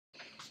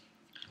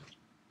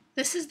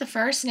This is the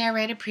first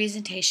narrated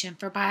presentation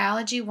for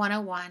Biology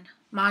 101,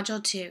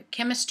 Module 2,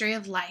 Chemistry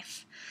of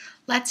Life.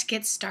 Let's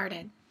get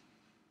started.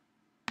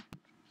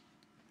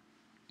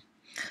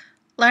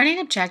 Learning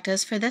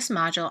objectives for this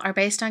module are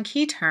based on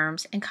key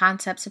terms and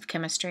concepts of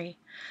chemistry.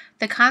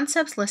 The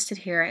concepts listed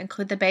here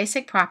include the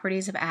basic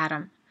properties of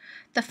atom,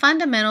 the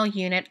fundamental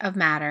unit of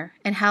matter,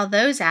 and how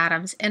those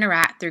atoms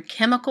interact through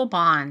chemical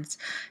bonds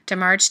to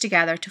merge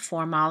together to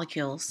form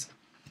molecules.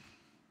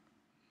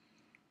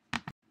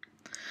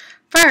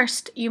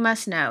 First, you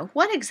must know,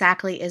 what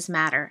exactly is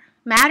matter?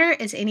 Matter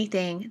is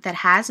anything that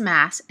has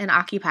mass and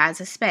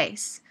occupies a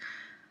space.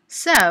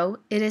 So,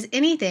 it is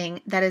anything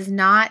that is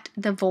not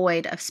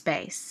devoid of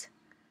space.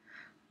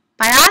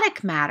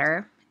 Biotic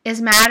matter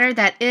is matter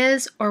that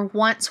is or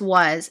once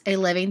was a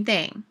living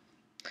thing.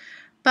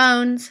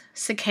 Bones,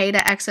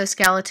 cicada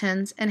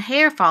exoskeletons, and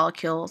hair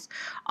follicles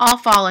all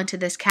fall into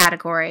this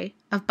category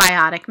of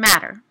biotic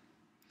matter.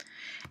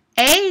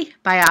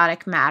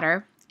 Abiotic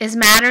matter is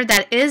matter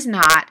that is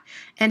not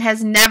and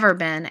has never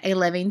been a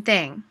living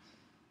thing.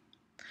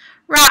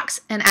 Rocks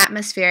and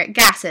atmospheric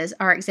gases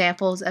are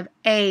examples of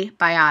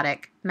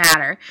abiotic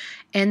matter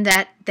in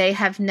that they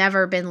have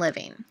never been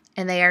living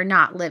and they are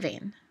not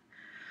living.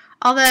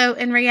 Although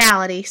in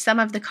reality, some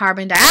of the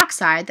carbon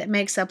dioxide that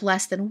makes up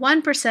less than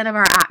 1% of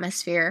our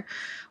atmosphere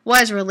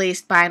was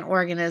released by an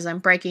organism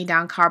breaking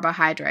down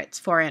carbohydrates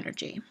for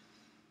energy.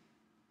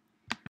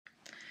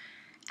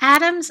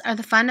 Atoms are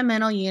the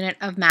fundamental unit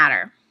of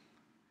matter.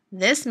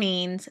 This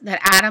means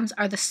that atoms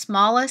are the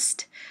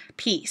smallest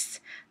piece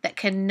that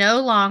can no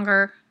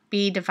longer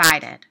be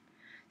divided.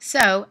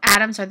 So,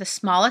 atoms are the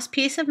smallest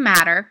piece of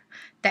matter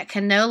that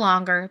can no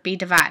longer be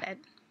divided.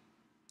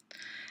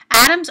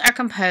 Atoms are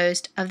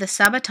composed of the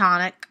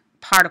subatomic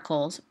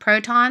particles,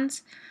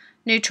 protons,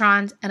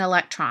 neutrons, and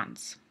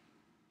electrons.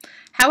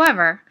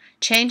 However,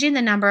 changing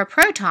the number of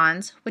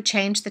protons would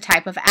change the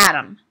type of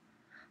atom.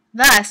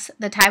 Thus,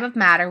 the type of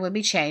matter would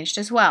be changed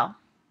as well.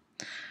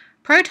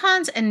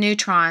 Protons and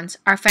neutrons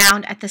are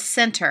found at the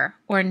center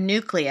or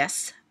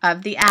nucleus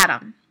of the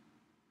atom.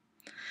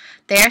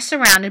 They are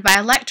surrounded by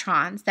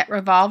electrons that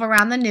revolve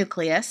around the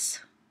nucleus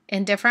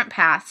in different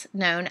paths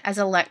known as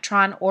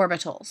electron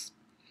orbitals.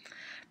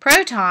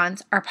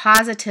 Protons are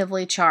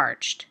positively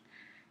charged,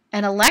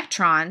 and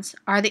electrons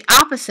are the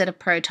opposite of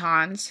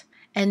protons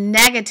and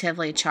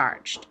negatively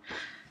charged.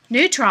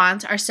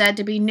 Neutrons are said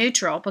to be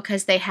neutral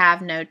because they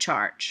have no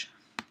charge.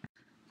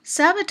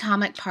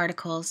 Subatomic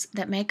particles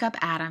that make up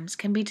atoms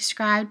can be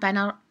described by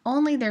not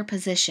only their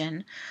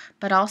position,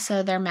 but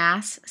also their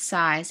mass,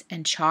 size,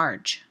 and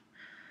charge.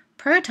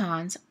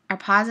 Protons are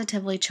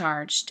positively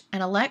charged,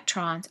 and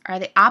electrons are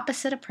the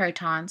opposite of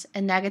protons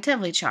and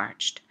negatively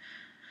charged.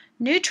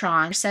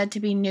 Neutrons are said to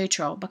be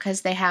neutral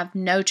because they have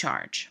no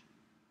charge.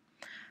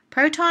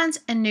 Protons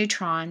and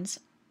neutrons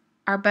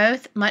are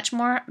both much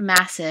more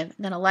massive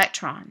than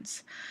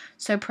electrons,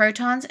 so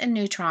protons and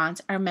neutrons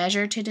are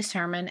measured to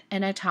determine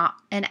an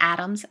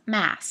atom's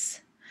mass.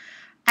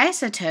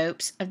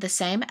 Isotopes of the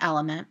same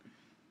element,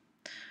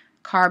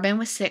 carbon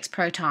with 6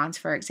 protons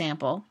for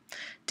example,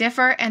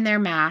 differ in their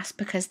mass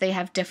because they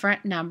have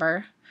different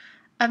number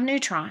of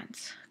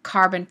neutrons.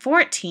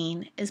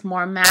 Carbon-14 is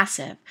more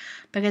massive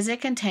because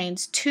it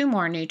contains 2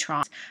 more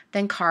neutrons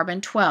than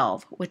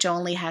carbon-12, which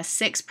only has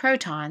 6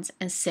 protons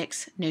and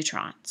 6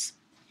 neutrons.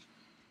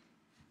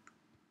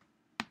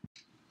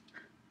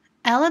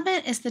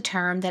 Element is the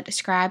term that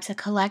describes a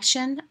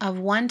collection of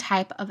one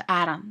type of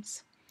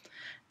atoms.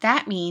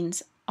 That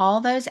means all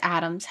those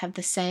atoms have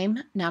the same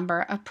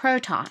number of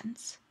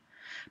protons,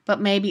 but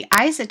may be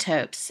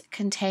isotopes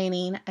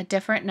containing a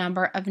different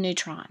number of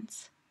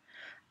neutrons.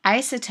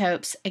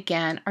 Isotopes,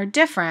 again, are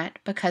different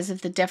because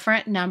of the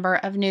different number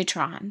of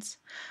neutrons,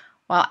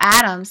 while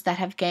atoms that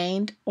have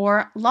gained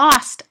or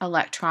lost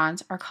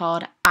electrons are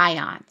called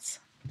ions.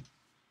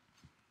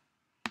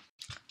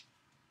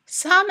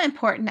 Some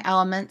important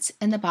elements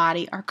in the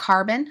body are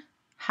carbon,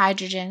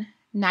 hydrogen,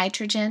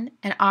 nitrogen,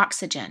 and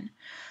oxygen,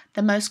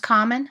 the most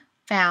common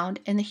found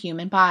in the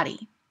human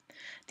body.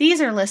 These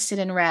are listed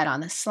in red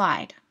on this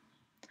slide.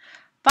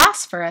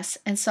 Phosphorus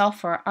and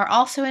sulfur are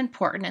also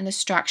important in the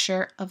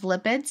structure of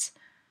lipids,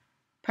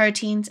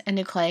 proteins, and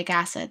nucleic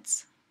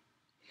acids.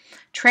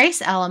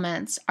 Trace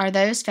elements are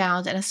those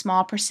found in a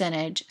small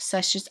percentage,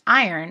 such as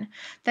iron,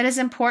 that is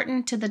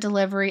important to the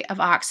delivery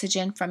of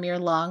oxygen from your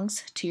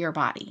lungs to your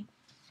body.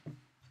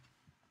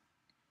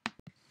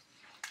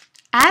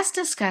 As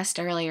discussed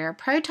earlier,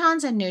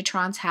 protons and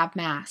neutrons have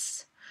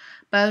mass.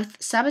 Both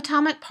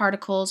subatomic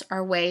particles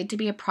are weighed to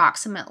be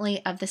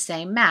approximately of the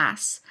same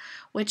mass,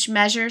 which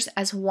measures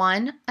as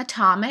one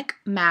atomic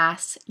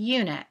mass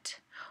unit,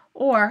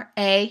 or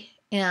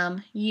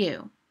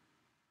AMU.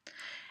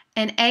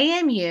 An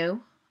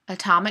AMU,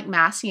 atomic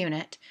mass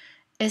unit,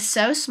 is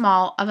so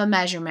small of a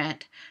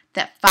measurement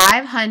that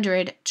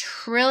 500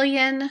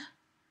 trillion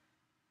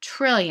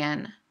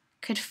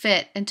could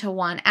fit into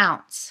 1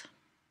 ounce.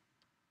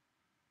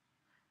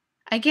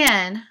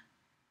 Again,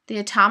 the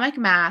atomic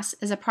mass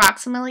is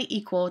approximately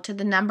equal to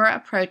the number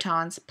of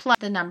protons plus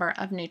the number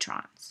of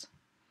neutrons.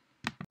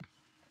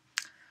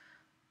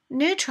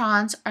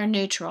 Neutrons are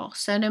neutral,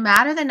 so no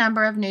matter the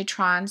number of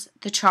neutrons,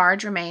 the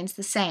charge remains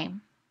the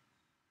same.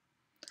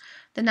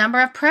 The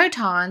number of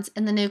protons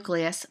in the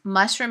nucleus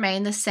must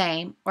remain the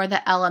same or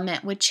the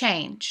element would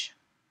change.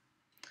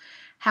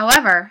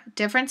 However,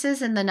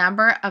 differences in the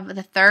number of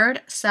the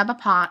third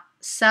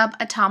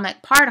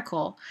subatomic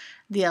particle,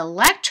 the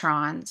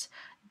electrons,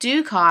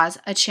 do cause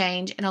a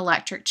change in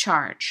electric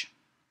charge.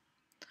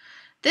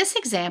 This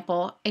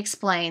example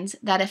explains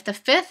that if the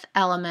fifth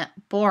element,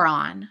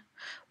 boron,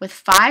 with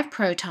 5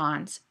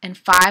 protons and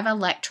 5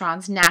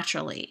 electrons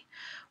naturally,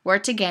 were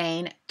to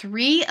gain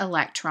 3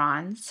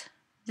 electrons,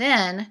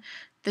 then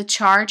the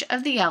charge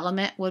of the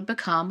element would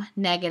become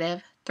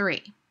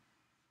 -3.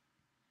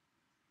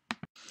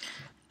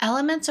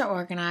 Elements are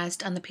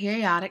organized on the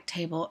periodic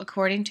table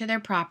according to their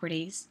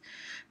properties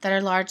that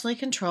are largely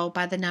controlled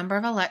by the number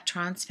of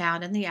electrons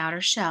found in the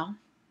outer shell.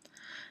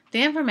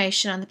 The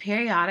information on the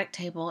periodic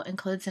table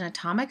includes an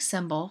atomic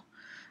symbol,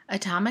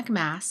 atomic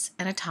mass,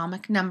 and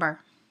atomic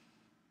number.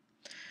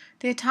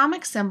 The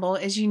atomic symbol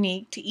is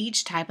unique to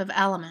each type of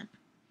element.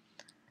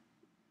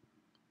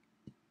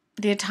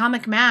 The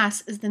atomic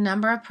mass is the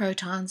number of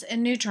protons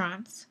and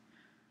neutrons.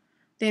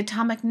 The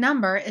atomic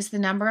number is the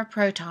number of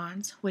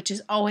protons, which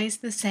is always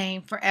the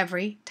same for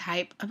every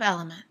type of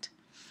element.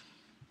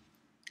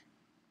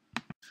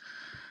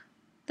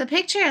 The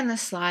picture in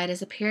this slide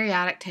is a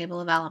periodic table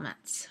of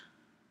elements.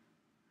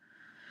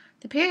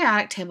 The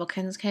periodic table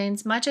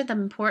contains much of the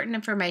important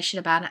information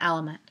about an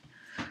element.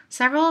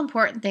 Several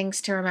important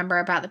things to remember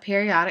about the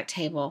periodic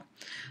table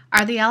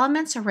are the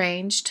elements are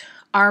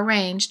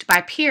arranged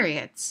by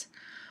periods,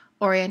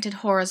 oriented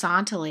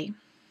horizontally,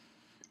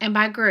 and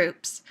by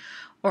groups,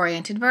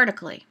 oriented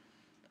vertically.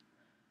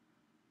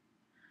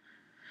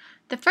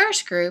 The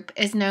first group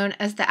is known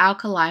as the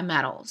alkali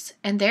metals,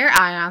 and their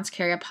ions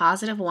carry a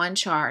 +1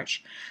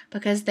 charge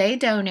because they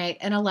donate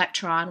an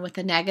electron with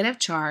a negative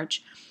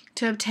charge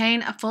to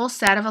obtain a full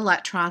set of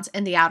electrons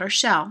in the outer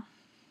shell.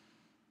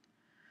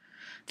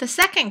 The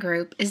second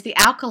group is the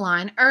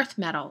alkaline earth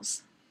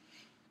metals.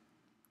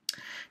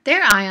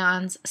 Their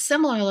ions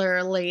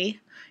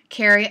similarly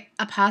carry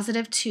a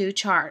 +2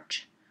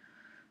 charge.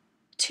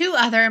 Two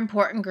other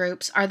important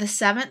groups are the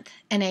 7th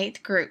and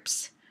 8th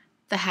groups,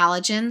 the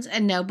halogens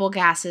and noble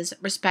gases,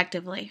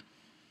 respectively.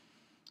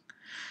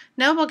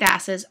 Noble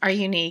gases are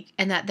unique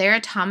in that their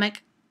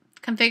atomic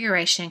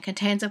configuration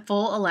contains a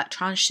full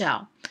electron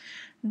shell.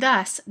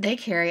 Thus, they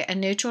carry a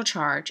neutral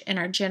charge and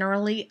are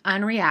generally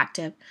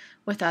unreactive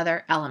with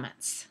other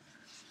elements.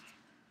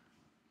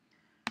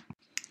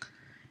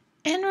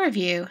 In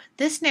review,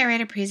 this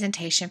narrated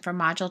presentation from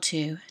Module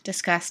 2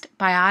 discussed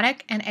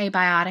biotic and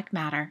abiotic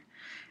matter,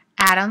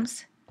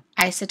 atoms,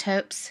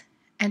 isotopes,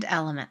 and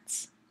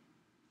elements.